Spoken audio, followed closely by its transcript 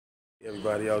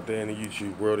Everybody out there in the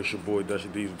YouTube world, it's your boy Dusty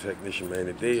Diesel Technician, man.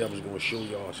 Today I was going to show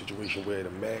y'all a situation where the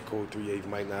Matco 3/8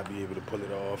 might not be able to pull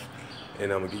it off,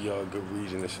 and I'm going to give y'all a good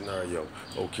reason and scenario.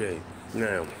 Okay,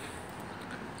 now,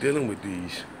 dealing with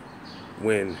these,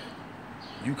 when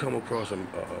you come across a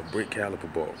brake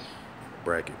caliper ball,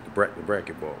 the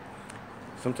bracket ball,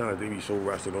 sometimes they be so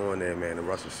rusted on there, man, the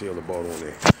rust will seal the ball on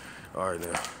there. Alright,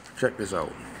 now, check this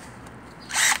out.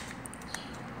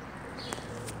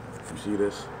 You see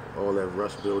this? All that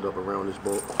rust build up around this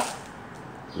bolt.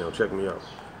 Now check me out.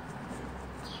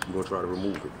 You're gonna try to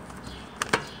remove it.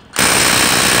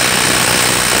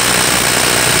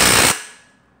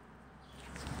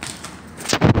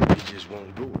 It just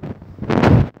won't do it.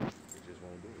 It just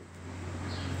won't do it.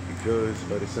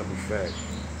 Because of the simple fact,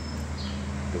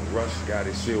 the rust got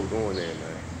it sealed on there,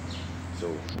 man. So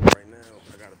right now,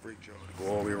 I got a brake jar to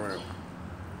go all the way around.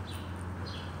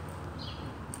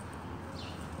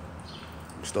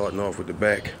 I'm starting off with the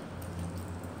back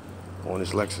on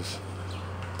this Lexus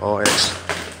RS.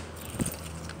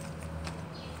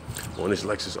 On this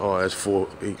Lexus RS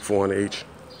 400H.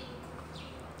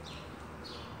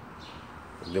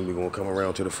 And then we're gonna come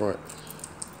around to the front.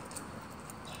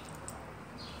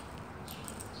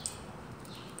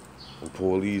 And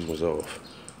pull these ones off.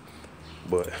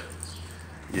 But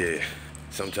yeah,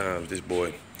 sometimes this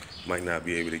boy might not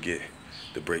be able to get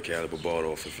the brake caliper ball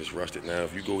off if it's rusted. Now,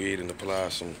 if you go ahead and apply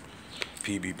some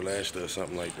PB Blaster or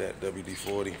something like that,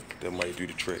 WD-40, that might do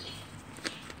the trick.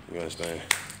 You understand?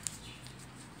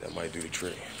 That might do the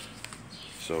trick.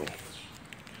 So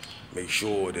make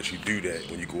sure that you do that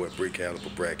when you go at brake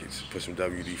caliper brackets. Put some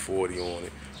WD-40 on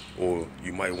it, or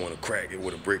you might want to crack it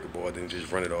with a breaker bar, then just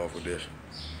run it off with this.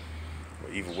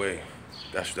 But either way,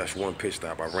 that's one pit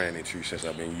stop I ran into since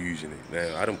I've been using it.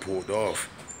 Now, I done pulled off.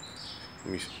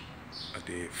 I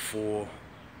did 4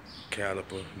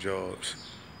 caliper jobs,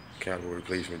 caliper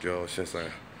replacement jobs since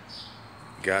I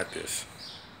got this,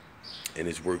 and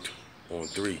it's worked on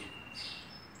 3.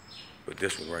 But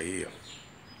this one right here,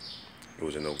 it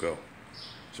was a no-go.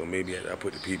 So maybe I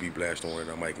put the PB Blast on it,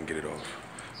 I might can get it off.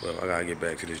 Well, I gotta get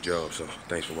back to this job, so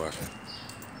thanks for watching.